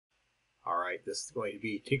Alright, this is going to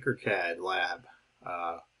be Tinkercad Lab.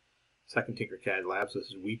 Second Tinkercad Lab, so this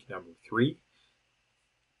is week number 3.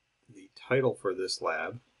 The title for this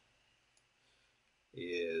lab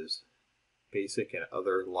is Basic and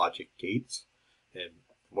Other Logic Gates. And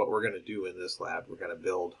what we're going to do in this lab, we're going to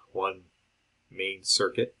build one main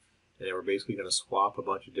circuit, and then we're basically going to swap a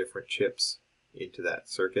bunch of different chips into that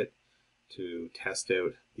circuit to test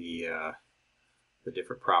out the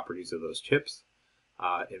different properties of those chips.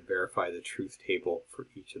 And verify the truth table for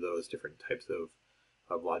each of those different types of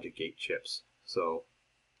logic gate chips. So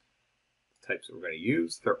the types that we're going to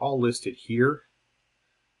use, they're all listed here.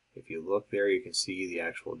 If you look there, you can see the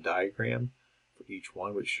actual diagram for each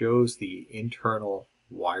one, which shows the internal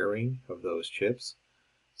wiring of those chips.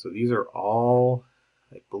 So these are all,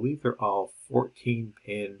 I believe they're all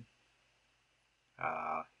 14-pin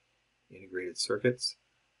integrated circuits.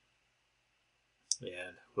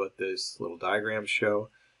 And what this little diagram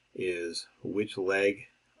show is which leg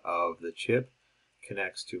of the chip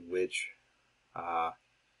connects to which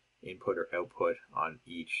input or output on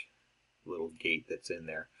each little gate that's in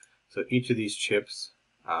there. So each of these chips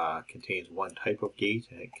contains one type of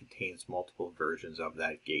gate, and it contains multiple versions of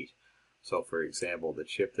that gate. So for example, the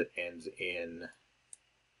chip that ends in,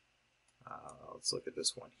 let's look at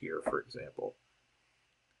this one here, for example.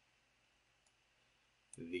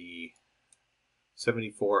 The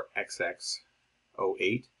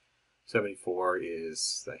 74XX08. 74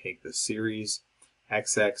 is, I think, the series.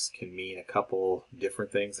 XX can mean a couple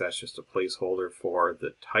different things. That's just a placeholder for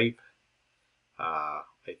the type. I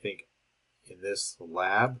think in this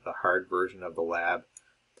lab, the hard version of the lab,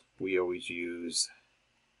 we always use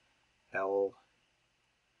L.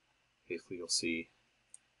 Basically, you'll see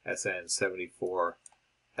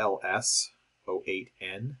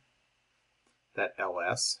SN74LS08N. That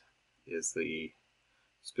LS is the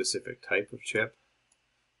specific type of chip.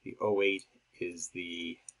 The 08 is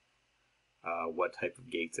the what type of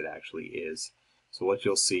gates it actually is. So what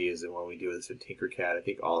you'll see is that when we do this in Tinkercad, I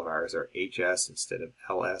think all of ours are HS instead of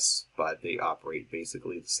LS, but they operate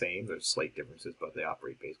basically the same. There's slight differences, but they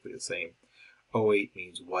operate basically the same. 08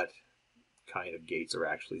 means what kind of gates are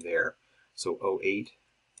actually there. So 08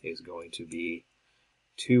 is going to be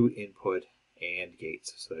 2 input AND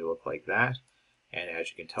gates. So they look like that. And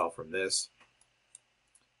as you can tell from this,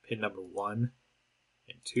 pin number 1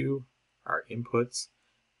 and 2 are inputs.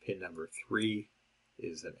 Pin number 3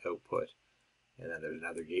 is an output. And then there's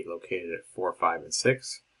another gate located at 4, 5, and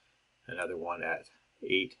 6. Another one at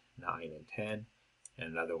 8, 9, and 10.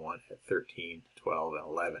 And another one at 13, 12, and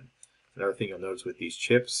 11. Another thing you'll notice with these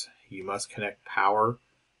chips, you must connect power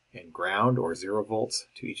and ground or 0 volts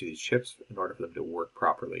to each of these chips in order for them to work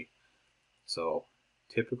properly. So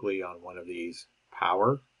typically on one of these,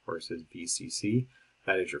 power, where it says VCC,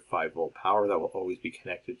 that is your 5-volt power. That will always be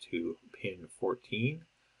connected to pin 14.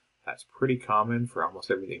 That's pretty common for almost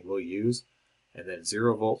everything we'll use. And then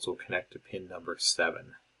 0 volts will connect to pin number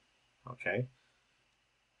 7. Okay?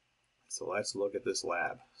 So let's look at this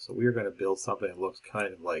lab. So we are going to build something that looks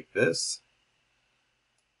kind of like this.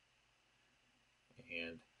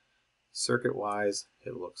 And circuit-wise,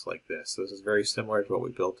 it looks like this. So this is very similar to what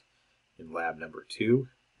we built in lab number 2,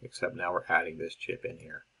 except now we're adding this chip in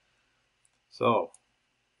here. So,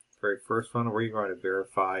 very first one, we're going to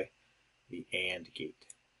verify the AND gate.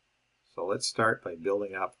 So let's start by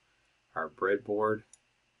building up our breadboard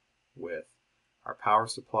with our power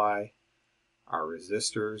supply, our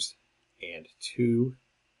resistors, and 2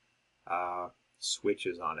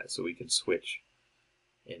 switches on it, so we can switch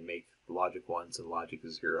and make logic 1s and logic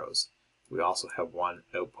 0s. We also have one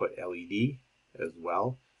output LED as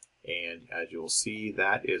well, and as you'll see,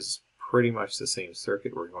 that is pretty much the same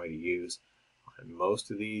circuit we're going to use on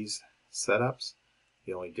most of these setups.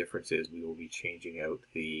 The only difference is we will be changing out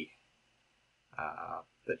the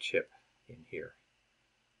chip in here.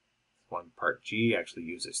 One part G actually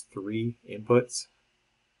uses 3 inputs.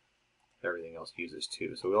 Everything else uses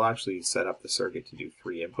 2. So we'll actually set up the circuit to do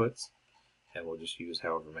 3 inputs, and we'll just use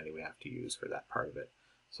however many we have to use for that part of it.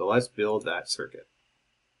 So let's build that circuit.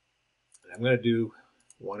 And I'm going to do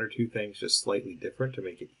 1 or 2 things just slightly different to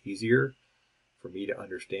make it easier for me to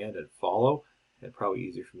understand and follow, and probably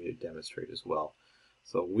easier for me to demonstrate as well.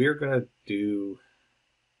 So we're going to do,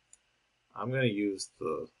 I'm going to use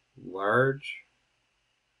the large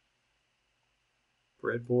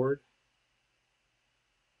breadboard,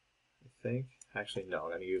 I think. Actually, no, I'm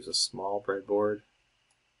going to use a small breadboard.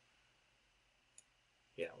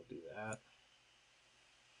 Yeah, we'll do that.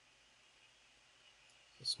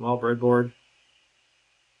 A small breadboard.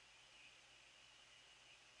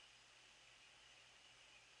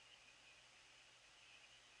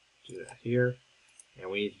 Do that here. And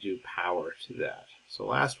and we need to do power to that. So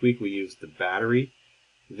last week we used the battery.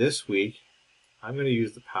 This week I'm going to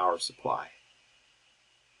use the power supply.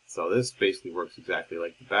 So this basically works exactly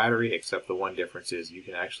like the battery, except the one difference is you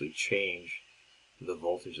can actually change the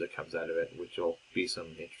voltage that comes out of it, which will be some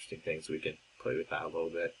interesting things. We can play with that a little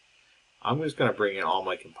bit. I'm just going to bring in all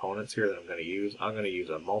my components here that I'm going to use. I'm going to use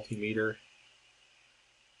a multimeter.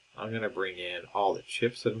 I'm going to bring in all the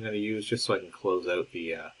chips that I'm going to use just so I can close out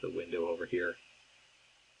the window over here.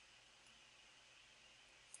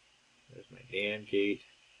 There's my NAND gate,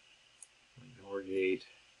 my NOR gate,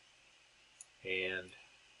 and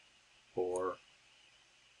 4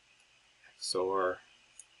 XOR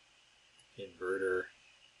inverter,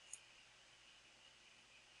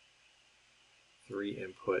 3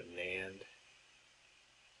 input NAND.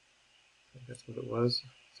 I think that's what it was.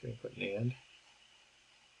 3 input NAND.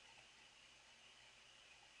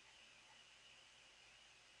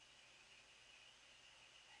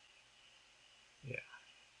 Yeah,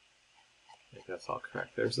 I think that's all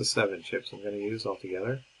correct. There's the 7 chips I'm going to use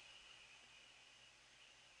altogether.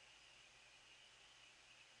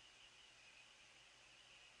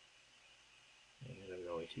 And I'm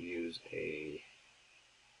going to use a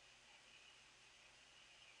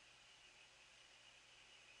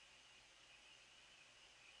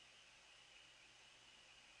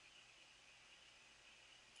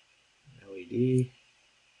LED,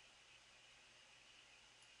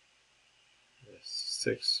 a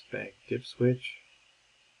 6-bank dip switch,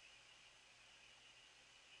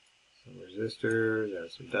 some resistors, and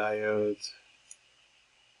some diodes.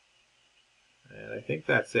 And I think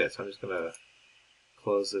that's it. So I'm just going to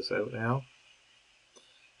close this out now.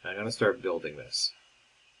 And I'm going to start building this.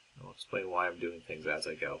 I'll explain why I'm doing things as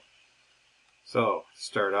I go. So, to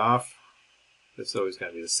start off, this is always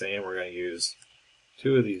going to be the same. We're going to use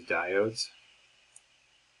 2 of these diodes.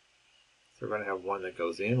 So we're going to have one that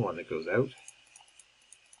goes in, one that goes out.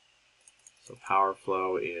 So power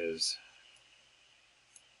flow is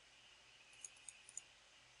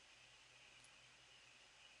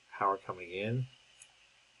power coming in,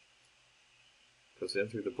 goes in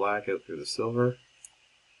through the black, out through the silver.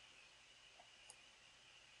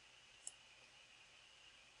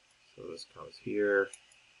 So this comes here,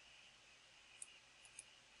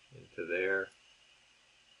 into there,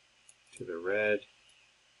 to the red,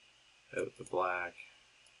 out the black,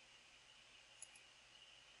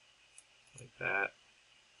 like that.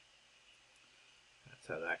 That's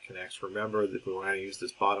how that connects. Remember that when we're going to use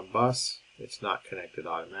this bottom bus, it's not connected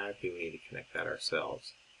automatically. We need to connect that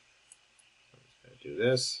ourselves. So I'm just going to do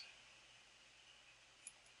this.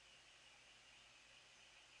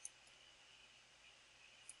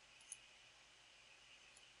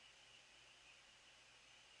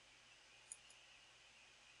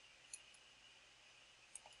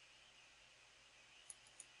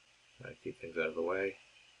 Try to keep things out of the way.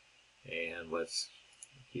 And let's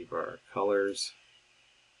keep our colors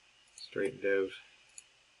straightened out.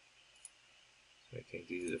 Make things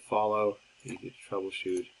easy to follow, easy to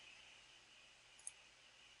troubleshoot.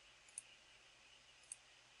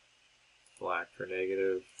 Black for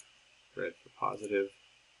negative, red for positive.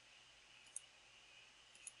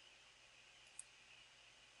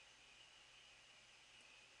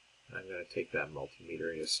 I'm going to take that multimeter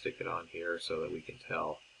and just stick it on here so that we can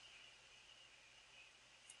tell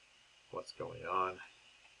what's going on.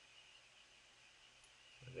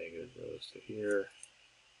 The negative goes to here,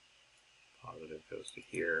 positive goes to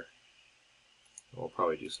here. We'll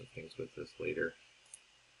probably do some things with this later,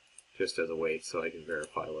 just as a weight so I can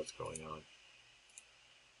verify what's going on.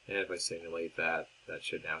 And if I simulate that, that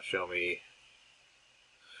should now show me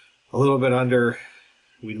a little bit under.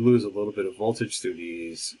 We lose a little bit of voltage through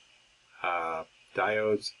these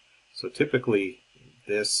diodes. So typically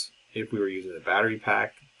this, if we were using the battery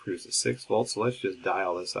pack, produces 6 volts. So let's just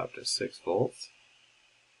dial this up to 6 volts.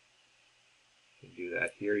 You can do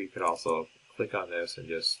that here. You could also click on this and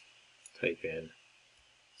just type in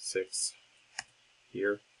 6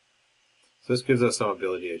 here. So this gives us some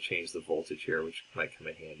ability to change the voltage here, which might come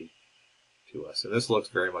in handy to us. And this looks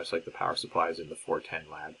very much like the power supplies in the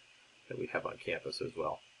 410 lab that we have on campus as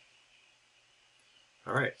well.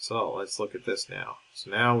 Alright, so let's look at this now. So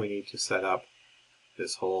now we need to set up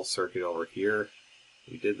this whole circuit over here.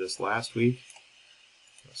 We did this last week.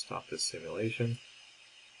 Let's stop this simulation.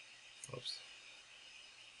 Oops.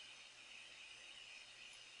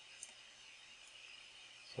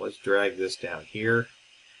 So let's drag this down here.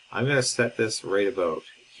 I'm going to set this right about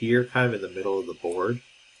here, kind of in the middle of the board.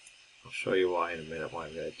 I'll show you why in a minute why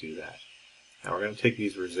I'm going to do that. Now we're going to take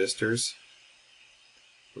these resistors.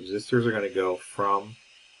 Resistors are going to go from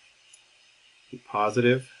the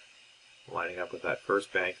positive, lining up with that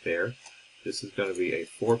first bank there. This is going to be a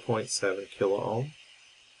 4.7 kilo ohm.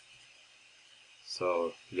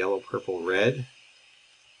 So yellow, purple, red.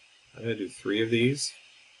 I'm going to do 3 of these.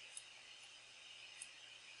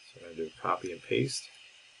 So I'm going to do copy and paste.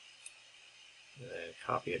 And then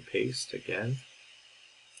copy and paste again.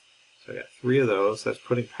 So I got 3 of those. That's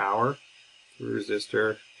putting power through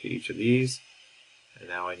resistor to each of these. And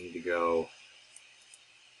now I need to go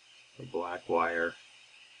the black wire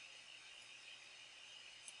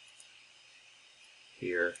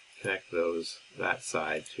here, connect those, that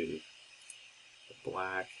side to the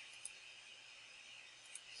black.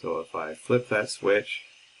 So if I flip that switch,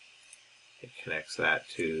 it connects that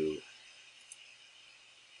to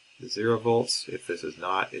the 0 volts. If this is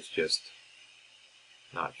not, it's just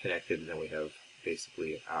not connected, and then we have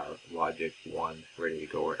basically our logic 1 ready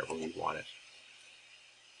to go wherever we want it.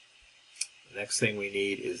 The next thing we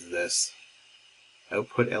need is this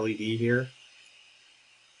output LED here.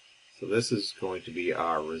 So this is going to be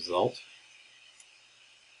our result.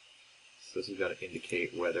 So this is going to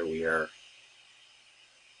indicate whether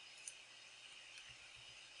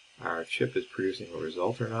our chip is producing a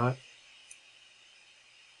result or not.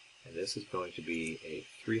 And this is going to be a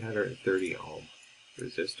 330 ohm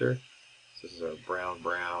resistor. So this is our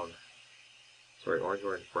orange-brown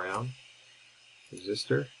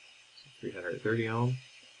resistor. So 330 ohm.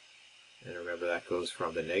 And remember, that goes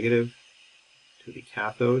from the negative to the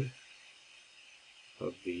cathode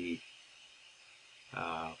of the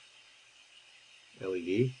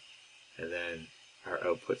LED, and then our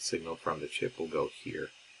output signal from the chip will go here.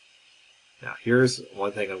 Now here's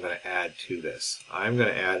one thing I'm going to add to this. I'm going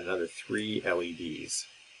to add another 3 LEDs.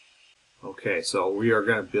 Okay, so we are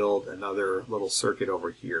going to build another little circuit over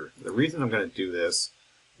here. The reason I'm going to do this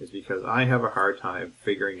is because I have a hard time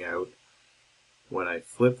figuring out when I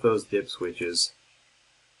flip those dip switches,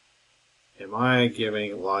 am I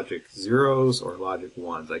giving logic 0s or logic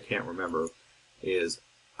 1s? I can't remember. Is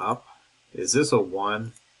this a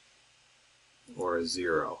 1 or a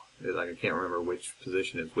 0? I can't remember which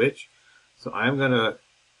position is which. So I'm going to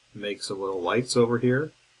make some little lights over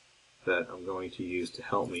here that I'm going to use to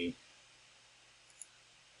help me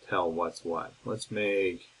tell what's what. Let's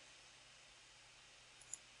make,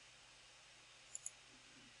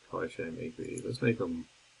 probably shouldn't make these. Let's make them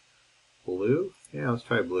blue. Yeah, let's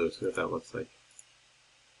try blue, see what that looks like.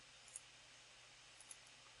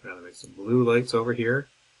 We're going to make some blue lights over here.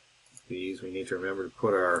 These, we need to remember to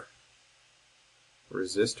put our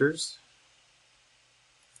resistors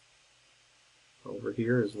over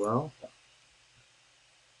here as well.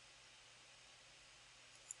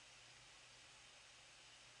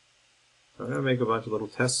 So I'm going to make a bunch of little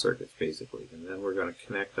test circuits basically, and then we're going to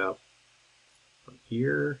connect up from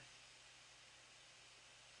here.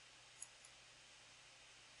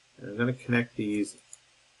 And I'm going to connect these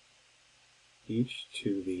each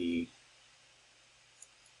to the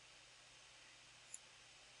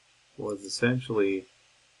was essentially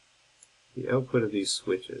the output of these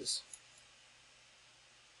switches.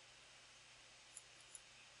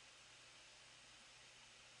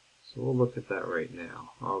 So we'll look at that right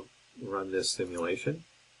now. I'll run this simulation.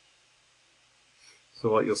 So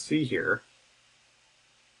what you'll see here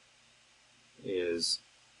is,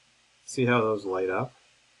 see how those light up?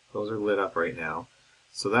 Those are lit up right now.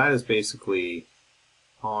 So that is basically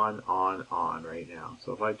on right now.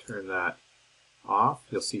 So if I turn that off,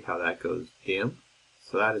 you'll see how that goes dim.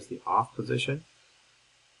 So that is the off position.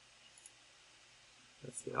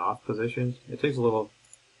 That's the off position. It takes a little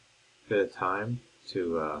bit of time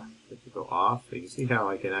to go off. But you see how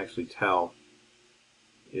I can actually tell,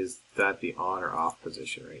 is that the on or off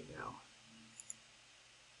position right now.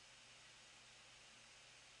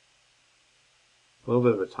 A little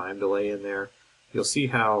bit of a time delay in there. You'll see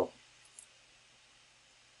how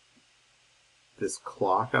this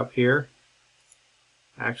clock up here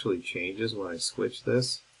actually changes when I switch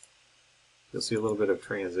this. You'll see a little bit of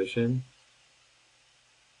transition.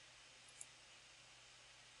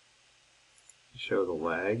 Show the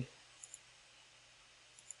lag.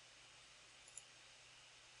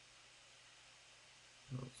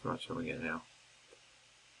 Oh, it's not showing it now.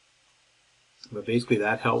 But basically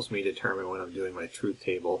that helps me determine when I'm doing my truth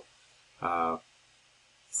table.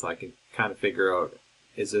 So I can kind of figure out,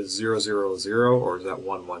 is it 0, 0, 0 or is that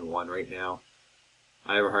 1, 1, 1 right now?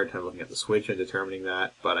 I have a hard time looking at the switch and determining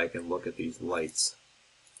that, but I can look at these lights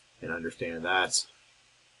and understand that's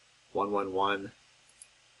 1, 1, 1,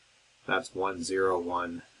 that's 1, 0,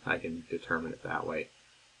 1. I can determine it that way.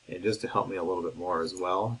 And just to help me a little bit more as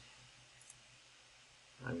well,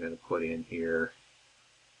 I'm going to put in here,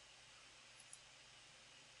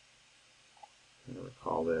 I'm going to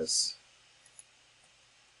call this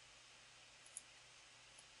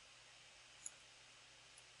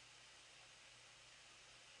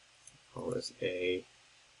That's A.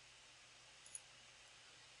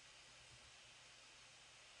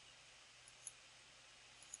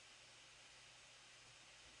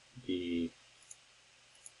 B.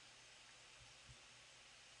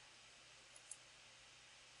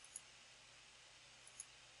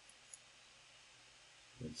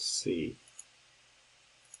 And C.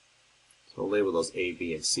 So I'll label those A,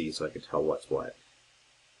 B, and C so I can tell what's what.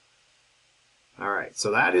 Alright, so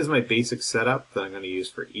that is my basic setup that I'm going to use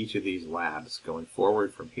for each of these labs going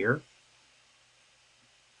forward from here.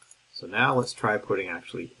 So now let's try putting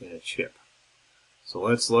actually in a chip. So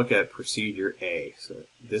let's look at procedure A. So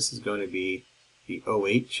this is going to be the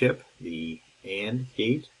 08 chip, the AND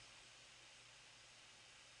gate.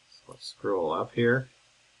 So let's scroll up here.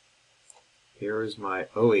 Here is my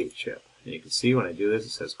 08 chip. And you can see when I do this, it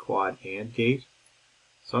says quad AND gate.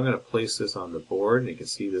 So I'm going to place this on the board, and you can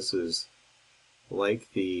see this is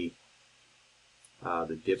like the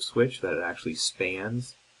dip switch, that it actually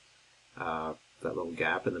spans that little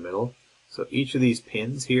gap in the middle. So each of these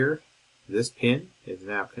pins here, this pin is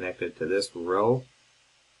now connected to this row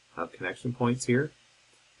of connection points here.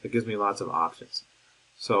 It gives me lots of options.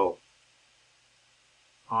 So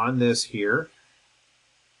on this here,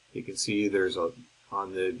 you can see there's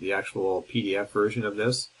on the actual PDF version of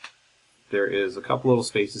this, there is a couple little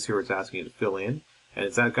spaces here where it's asking you to fill in, and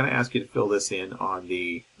it's going to ask you to fill this in on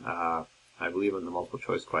the, I believe, on the multiple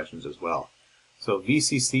choice questions as well. So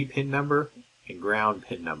VCC pin number and ground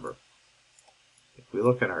pin number. If we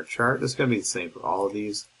look at our chart, this is going to be the same for all of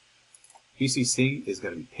these. VCC is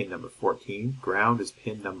going to be pin number 14. Ground is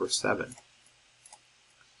pin number 7.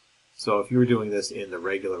 So if you were doing this in the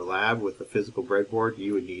regular lab with the physical breadboard,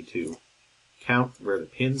 you would need to count where the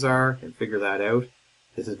pins are and figure that out.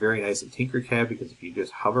 This is very nice in Tinkercad because if you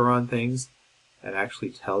just hover on things, it actually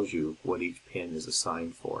tells you what each pin is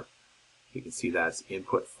assigned for. You can see that's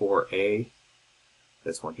input 4A.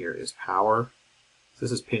 This one here is power.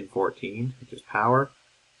 This is pin 14, which is power.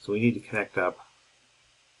 So we need to connect up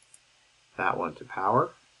that one to power.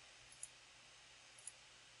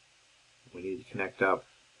 We need to connect up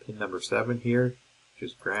pin number 7 here, which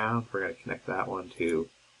is ground. We're going to connect that one to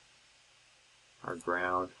our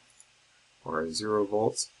ground, or our 0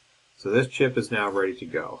 volts. So this chip is now ready to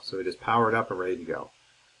go. So it is powered up and ready to go.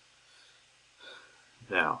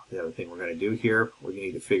 Now, the other thing we're going to do here, we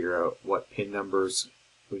need to figure out what pin numbers.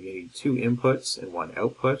 We need 2 inputs and 1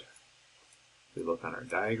 output. If we look on our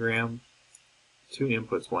diagram, 2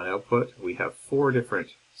 inputs, 1 output. We have 4 different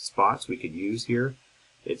spots we could use here.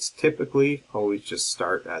 It's typically always just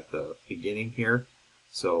start at the beginning here.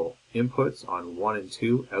 So inputs on 1 and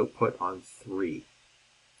 2, output on 3.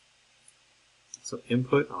 So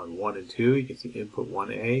input on 1 and 2, you can see input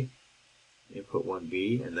 1A, input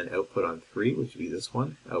 1B, and then output on 3, which would be this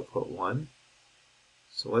one, output 1.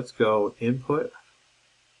 So let's go input.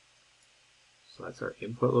 So that's our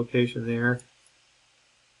input location there.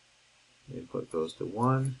 Input goes to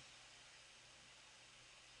 1.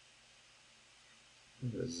 I'm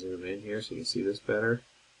going to zoom in here so you can see this better.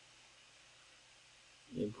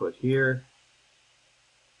 Input here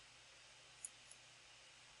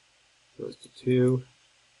goes to 2.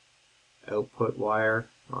 Output wire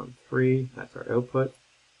on 3. That's our output.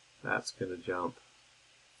 That's going to jump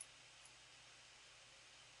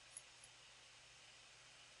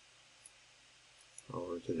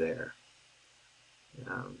over to there.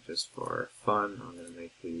 Just for fun, I'm going to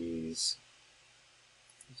make these,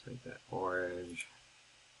 let's make that orange,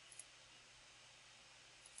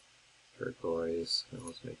 turquoise, and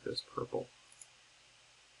let's make this purple.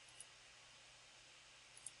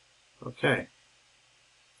 Okay,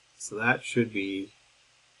 so that should be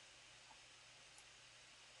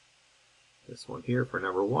this one here for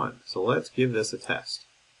number 1. So let's give this a test.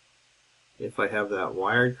 If I have that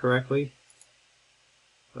wired correctly,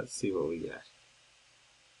 let's see what we get.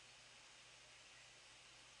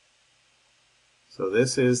 So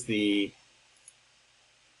this is the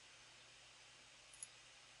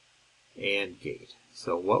AND gate.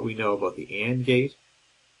 So what we know about the AND gate,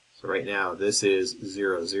 so right now this is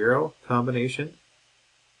 0-0 combination.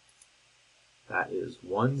 That is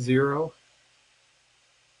 1-0.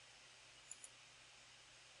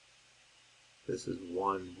 This is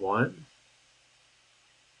 1-1.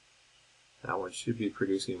 That one should be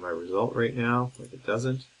producing my result right now, but it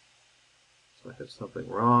doesn't. So I have something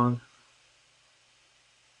wrong.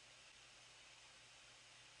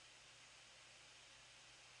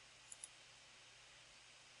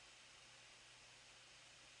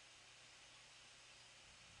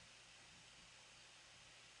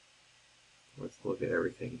 Let's look at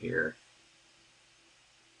everything here.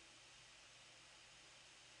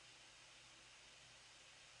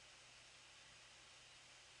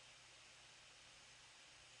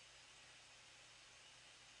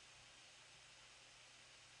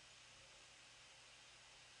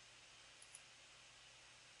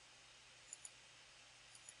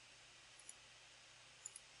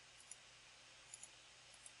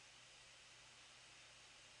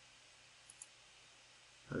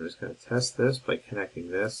 I'm just going to test this by connecting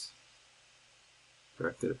this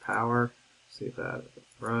directly to power. See if that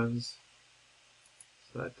runs.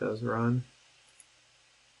 So that does run.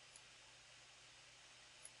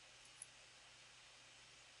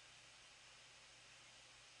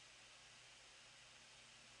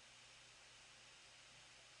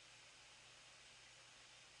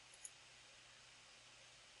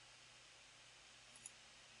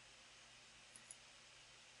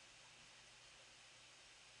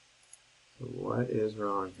 So what is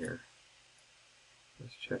wrong here?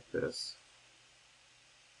 Let's check this.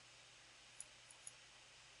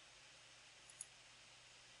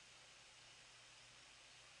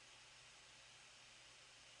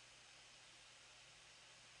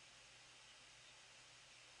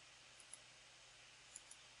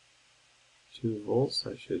 Two volts,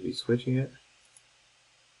 I should be switching it.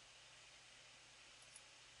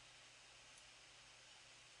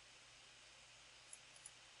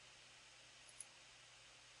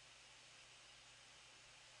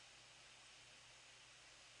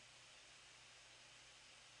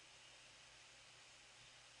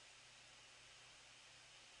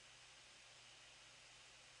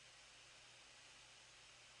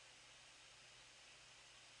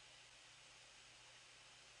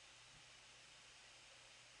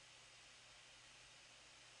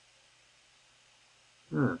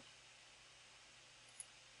 Huh.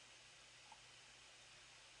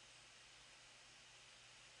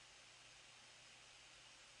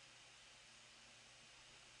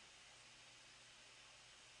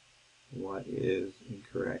 What is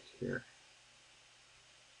incorrect here?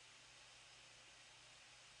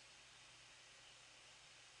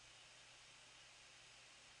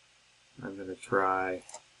 I'm going to try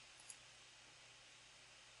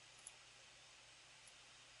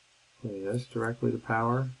putting this directly to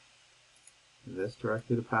power and this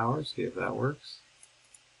directly to power, see if that works.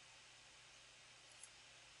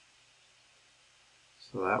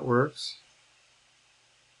 So that works.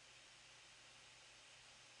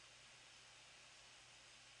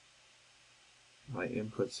 My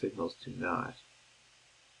input signals do not.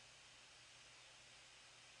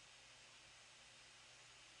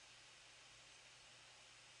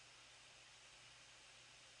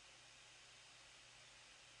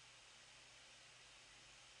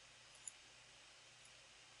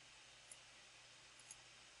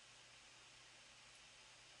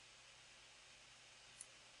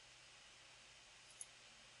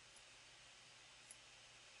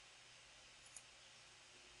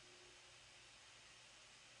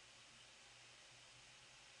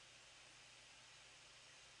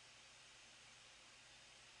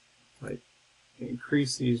 If I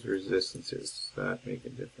increase these resistances, does that make a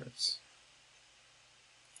difference?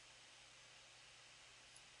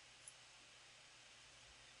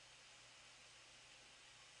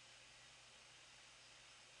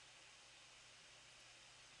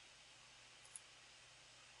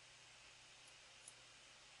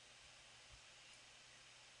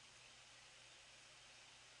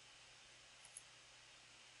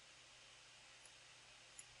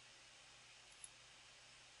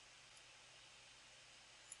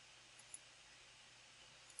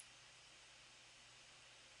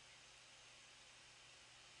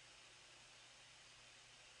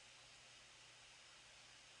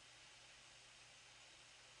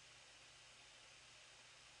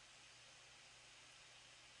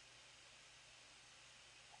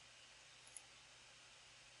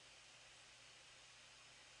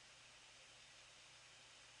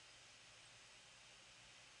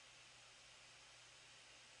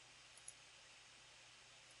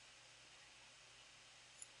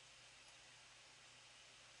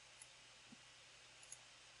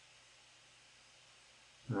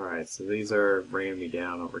 Alright, so these are bringing me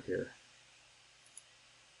down over here.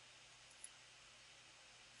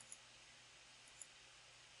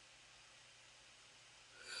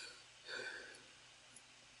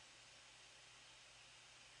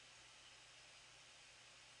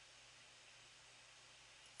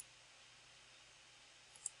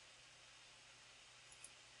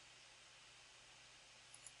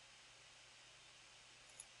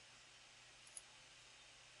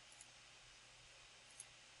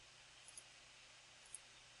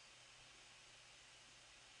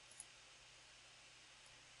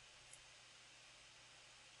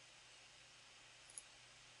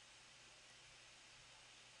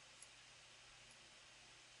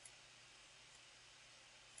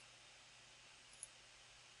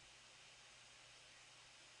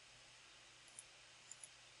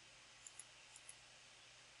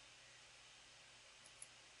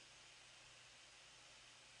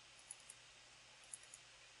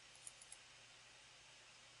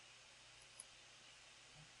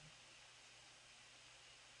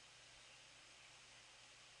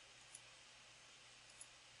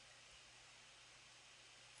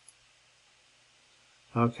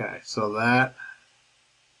 Okay, so that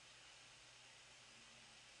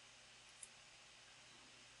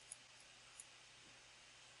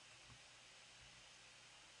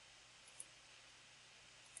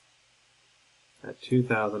at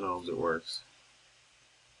 2,000 ohms it works.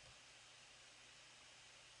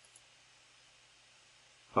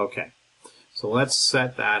 Okay, so let's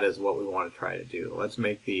set that as what we want to try to do. Let's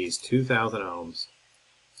make these 2,000 ohms.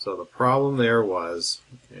 So the problem there was,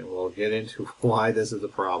 and we'll get into why this is a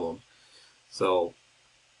problem. So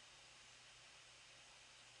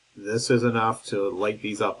this is enough to light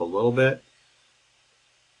these up a little bit.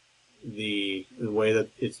 The way that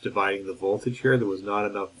it's dividing the voltage here, there was not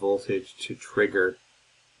enough voltage to trigger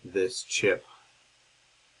this chip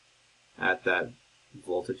at that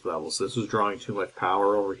voltage level. So this was drawing too much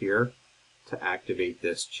power over here to activate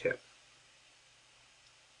this chip.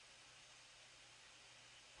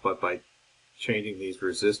 But by changing these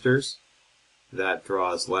resistors, that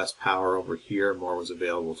draws less power over here, more was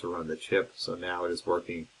available to run the chip. So now it is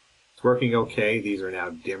working. It's working okay. These are now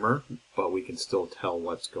dimmer, but we can still tell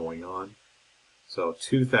what's going on. So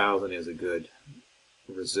 2,000 is a good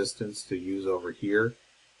resistance to use over here.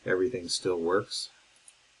 Everything still works.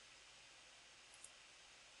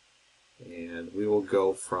 And we will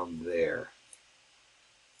go from there.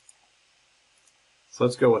 So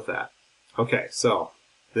let's go with that. Okay, so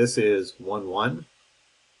this is 1, 1.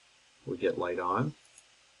 We get light on.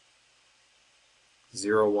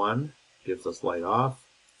 0, 1 gives us light off.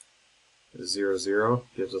 0, 0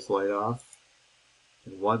 gives us light off.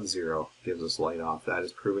 And 1, 0 gives us light off. That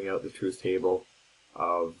is proving out the truth table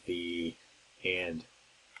of the AND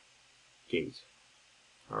gate.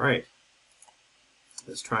 All right.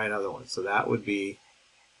 Let's try another one. So that would be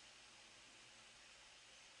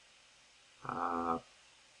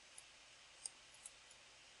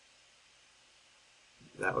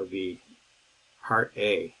part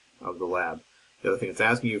A of the lab. The other thing it's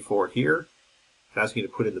asking you for here, it's asking you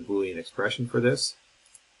to put in the Boolean expression for this.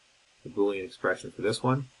 The Boolean expression for this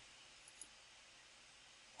one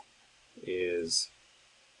is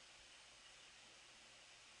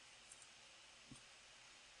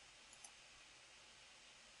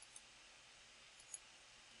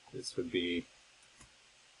this would be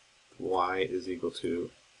y is equal to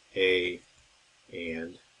A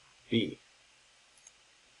and B.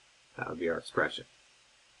 That would be our expression.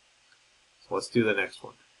 So let's do the next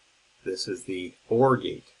one. This is the OR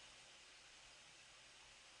gate.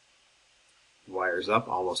 Wires up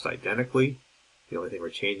almost identically. The only thing we're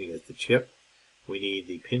changing is the chip. We need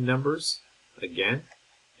the pin numbers. Again,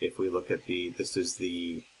 if we look at this is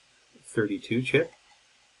the 32 chip.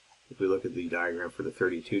 If we look at the diagram for the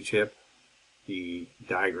 32 chip, the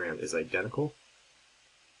diagram is identical.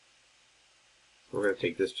 So we're going to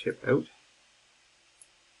take this chip out.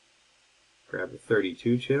 Grab the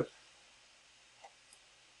 32 chip,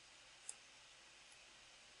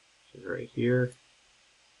 which is right here,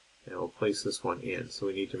 and we'll place this one in. So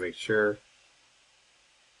we need to make sure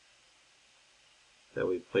that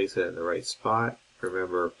we place it in the right spot.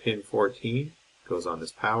 Remember, pin 14 goes on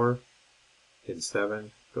this power, pin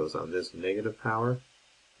 7 goes on this negative power,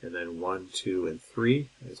 and then 1, 2, and 3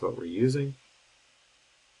 is what we're using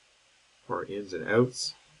for ins and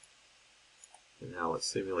outs. And now let's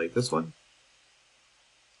simulate this one.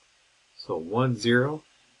 So 1, 0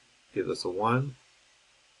 gives us a 1.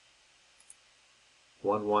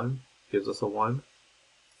 1, 1 gives us a 1.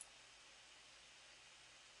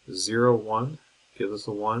 0, 1 gives us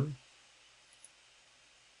a 1.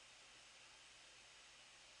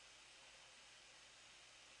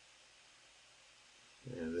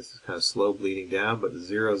 And this is kind of slow bleeding down, but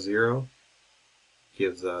 0, 0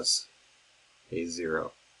 gives us a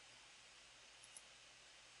 0.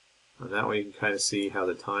 On that one you can kind of see how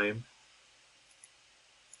the time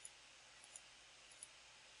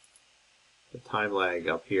lag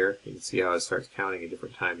up here, you can see how it starts counting in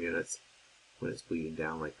different time units when it's bleeding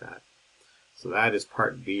down like that. So that is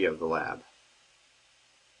part B of the lab.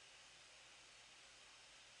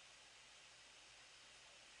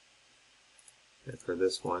 And for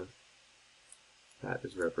this one, that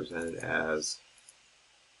is represented as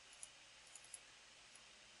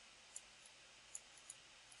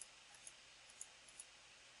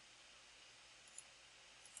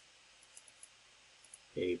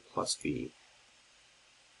A plus B.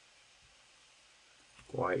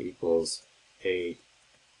 Y equals A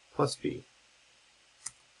plus B.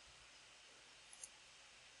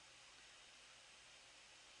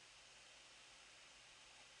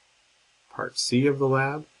 Part C of the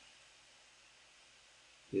lab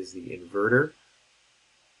is the inverter.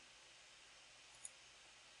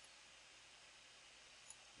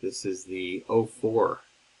 This is the 04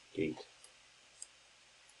 gate.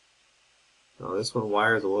 Now this one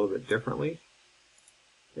wires a little bit differently.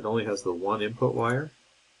 It only has the one input wire.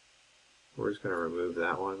 We're just going to remove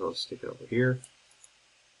that one. We'll stick it over here.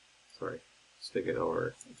 Sorry, stick it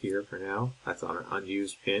over here for now. That's on an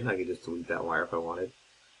unused pin. I could just delete that wire if I wanted.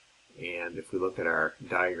 And if we look at our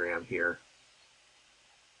diagram here,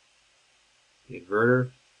 the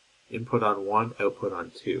inverter, input on 1, output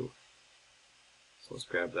on 2. So let's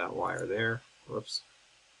grab that wire there. Whoops.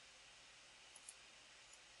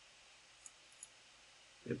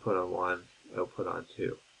 Input on 1, output on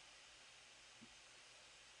 2.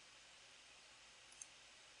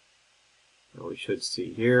 What we should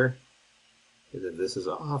see here is if this is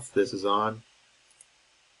off, this is on.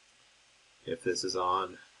 If this is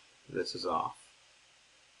on, this is off.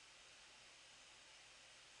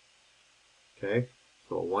 Okay,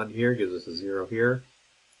 so a 1 here gives us a 0 here.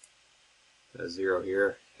 A 0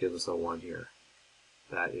 here gives us a 1 here.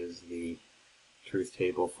 That is the truth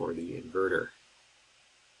table for the inverter.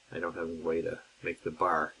 I don't have a way to make the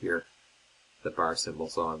bar here, the bar symbol,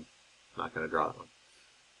 so I'm not going to draw that one.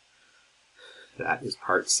 That is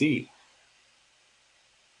part C.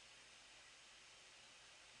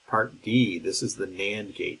 Part D, this is the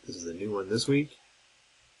NAND gate. This is the new one this week.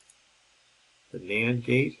 The NAND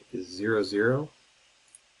gate is 0, 0.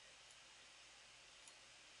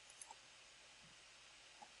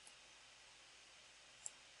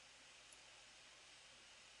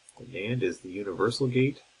 The NAND is the universal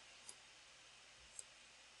gate.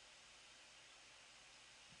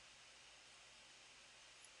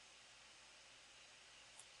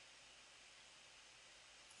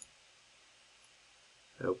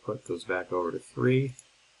 Output goes back over to 3.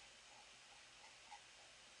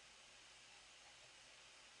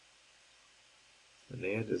 The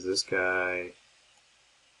NAND is this guy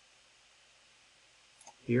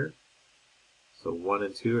here. So 1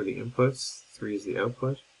 and 2 are the inputs, 3 is the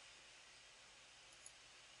output.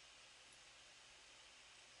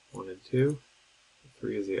 1 and 2,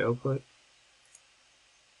 3 is the output.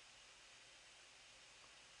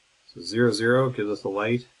 So 0, 0 gives us the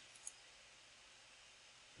light.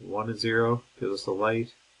 1 and 0 gives us the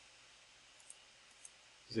light.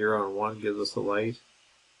 0 and 1 gives us the light.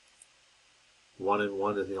 1 and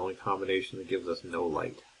 1 is the only combination that gives us no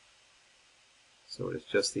light. So it's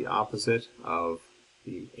just the opposite of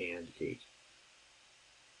the AND gate.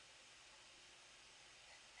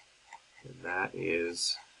 And that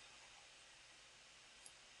is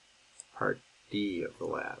part D of the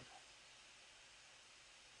lab.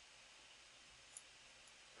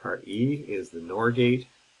 Part E is the NOR gate,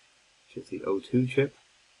 which is the O2 chip.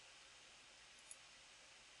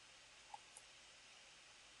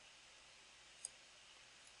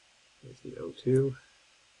 There's the O2.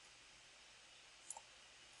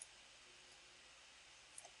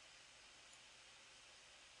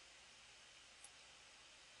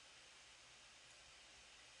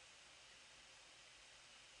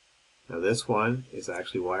 Now this one is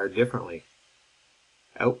actually wired differently.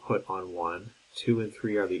 Output on 1, 2 and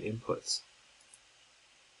 3 are the inputs.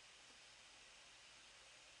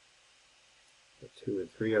 So 2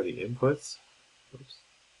 and 3 are the inputs. Oops.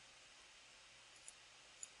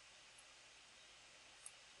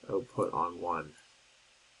 Output on 1.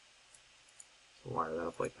 So wire that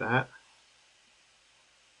up like that.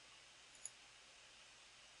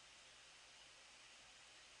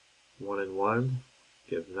 One and 1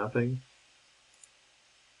 gives nothing.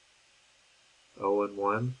 0 and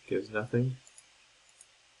 1 gives nothing.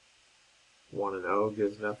 1 and 0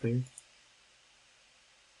 gives nothing.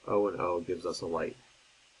 0 and 0 gives us a light.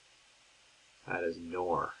 That is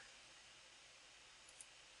NOR.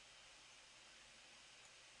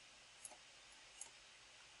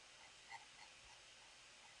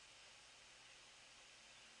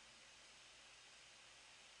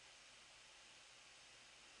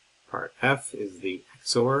 Part F is the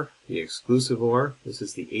XOR, the exclusive OR. This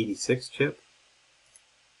is the 86 chip.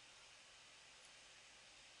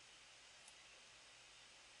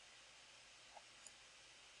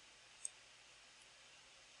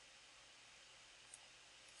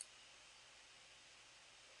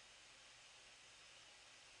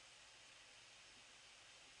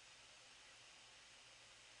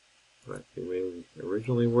 But the way we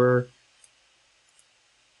originally were.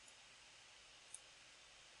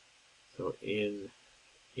 So in,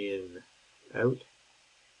 out,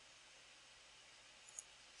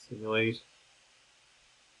 simulate.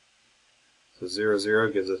 So 0,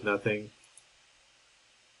 0 gives us nothing.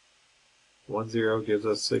 1, 0 gives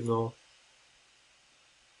us signal.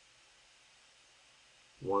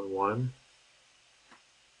 1, 1.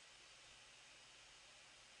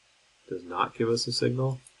 does not give us a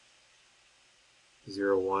signal.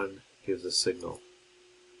 01 gives a signal.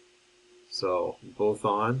 So both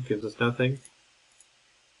on gives us nothing.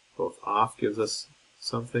 Both off gives us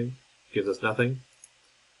something, gives us nothing.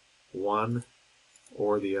 One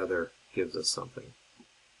or the other gives us something.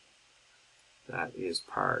 That is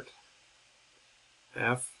part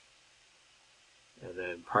F. And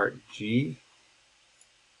then part G,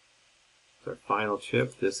 our final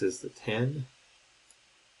chip. This is the 10.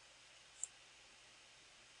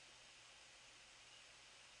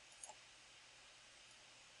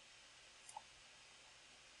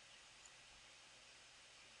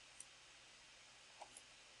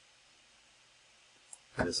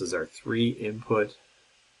 And this is our 3-input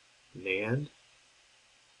NAND.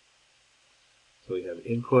 So we have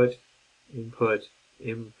input, input,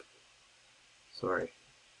 sorry,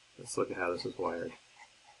 let's look at how this is wired.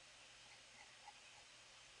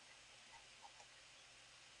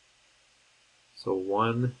 So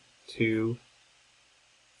 1, 2,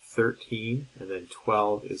 13, and then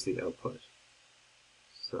 12 is the output.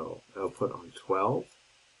 So output on 12,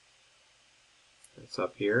 that's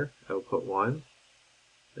up here, output 1,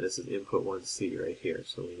 and this is input 1C right here.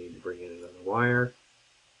 So we need to bring in another wire.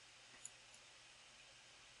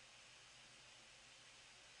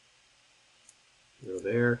 Go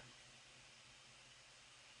there,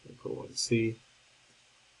 input 1C.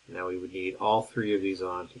 Now we would need all three of these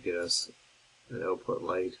on to get us an output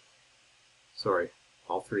light. Sorry,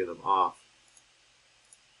 all three of them off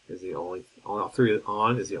is the only, all three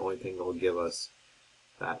on is the only thing that will give us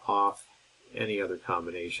that off. Any other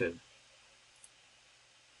combination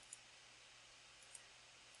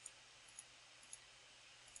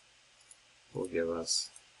will give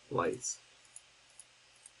us lights.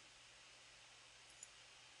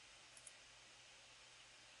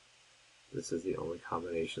 This is the only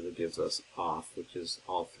combination that gives us off, which is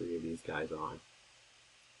all three of these guys on.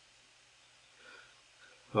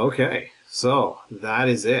 Okay, so that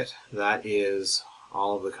is it. That is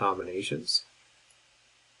all of the combinations.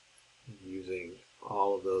 Using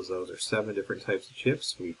all of those are 7 different types of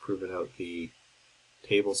chips. We've proven out the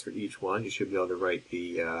tables for each one. You should be able to write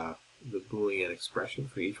the Boolean expression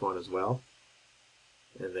for each one as well.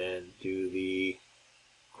 And then do the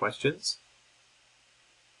questions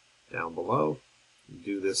down below.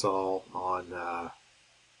 Do this all on,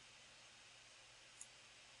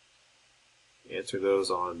 answer those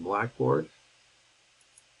on Blackboard.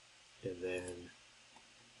 And then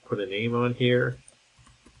put a name on here.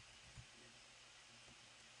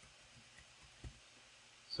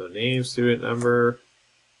 So name, student number,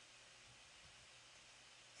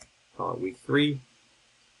 call it week 3.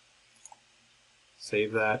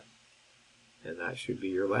 Save that, and that should be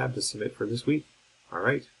your lab to submit for this week. All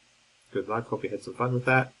right, good luck. Hope you had some fun with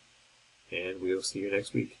that, and we'll see you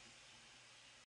next week.